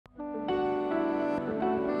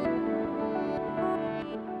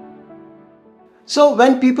So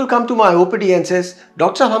when people come to my OPD and says,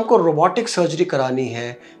 Doctor साहब हमको robotic surgery करानी है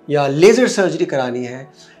या laser surgery करानी है,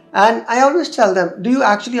 and I always tell them, do you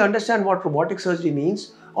actually understand what robotic surgery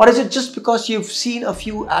means? Or is it just because you've seen a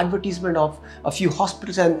few advertisement of a few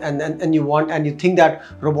hospitals and you think that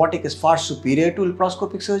robotic is far superior to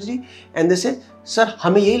laparoscopic surgery? And they say, Sir,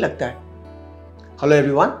 हमें यही लगता है. Hello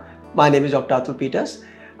everyone, my name is Dr. Atul Peters.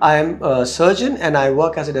 I am a surgeon and I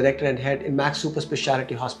work as a director and head in Max Super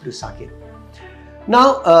Specialty Hospital, Saket.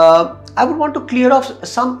 Now, I would want to clear off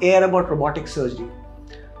some air about robotic surgery.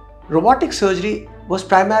 Robotic surgery was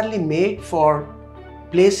primarily made for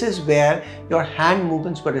places where your hand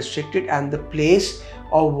movements were restricted and the place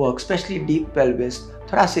of work, especially deep pelvis,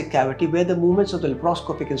 thoracic cavity, where the movements of the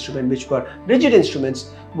laparoscopic instrument, which were rigid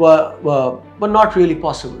instruments, were not really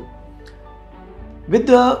possible. With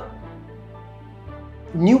the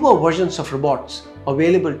newer versions of robots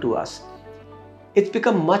available to us, it's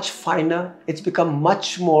become much finer, it's become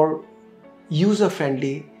much more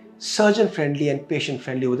user-friendly, surgeon-friendly and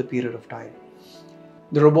patient-friendly over the period of time.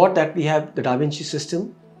 The robot that we have, the Da Vinci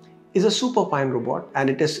system, is a super fine robot, and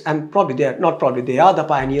it is, and probably they are the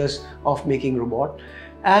pioneers of making robot,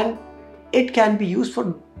 and it can be used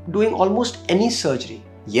for doing almost any surgery.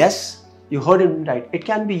 Yes, you heard it right, it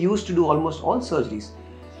can be used to do almost all surgeries.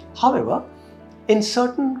 However, in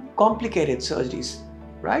certain complicated surgeries,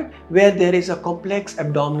 right, where there is a complex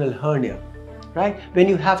abdominal hernia, right, when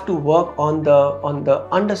you have to work on the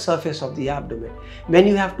undersurface of the abdomen, when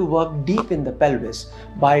you have to work deep in the pelvis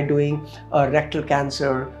by doing rectal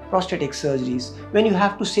cancer, prostatic surgeries, when you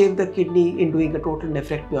have to save the kidney in doing a total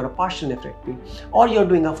nephrectomy or a partial nephrectomy, or you're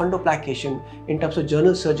doing a fundoplication in terms of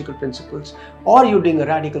general surgical principles, or you're doing a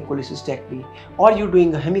radical cholecystectomy, or you're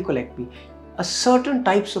doing a hemicolectomy, a certain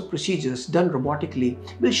types of procedures done robotically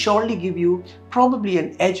will surely give you probably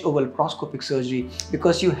an edge over laparoscopic surgery,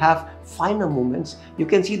 because you have finer movements, you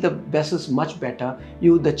can see the vessels much better,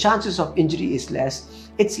 the chances of injury is less,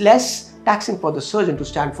 it's less taxing for the surgeon to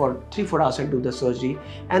stand for 3-4 hours and do the surgery,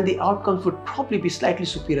 and the outcomes would probably be slightly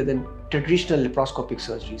superior than traditional laparoscopic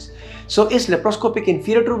surgeries. So is laparoscopic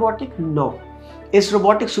inferior to robotic? No. Is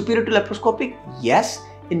robotic superior to laparoscopic? Yes,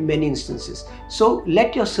 in many instances. So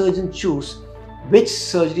let your surgeon choose which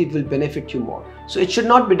surgery will benefit you more. So it should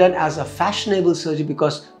not be done as a fashionable surgery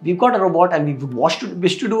because we've got a robot and we wish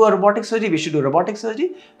to do a robotic surgery, we should do robotic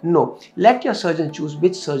surgery. No, let your surgeon choose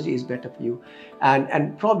which surgery is better for you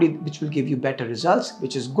and probably which will give you better results,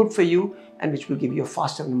 which is good for you and which will give you a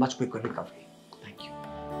faster and much quicker recovery. Thank you.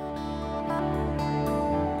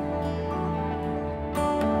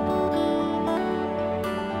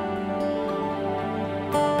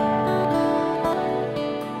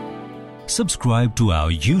 Subscribe to our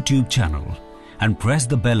YouTube channel and press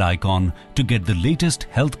the bell icon to get the latest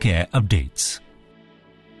healthcare updates.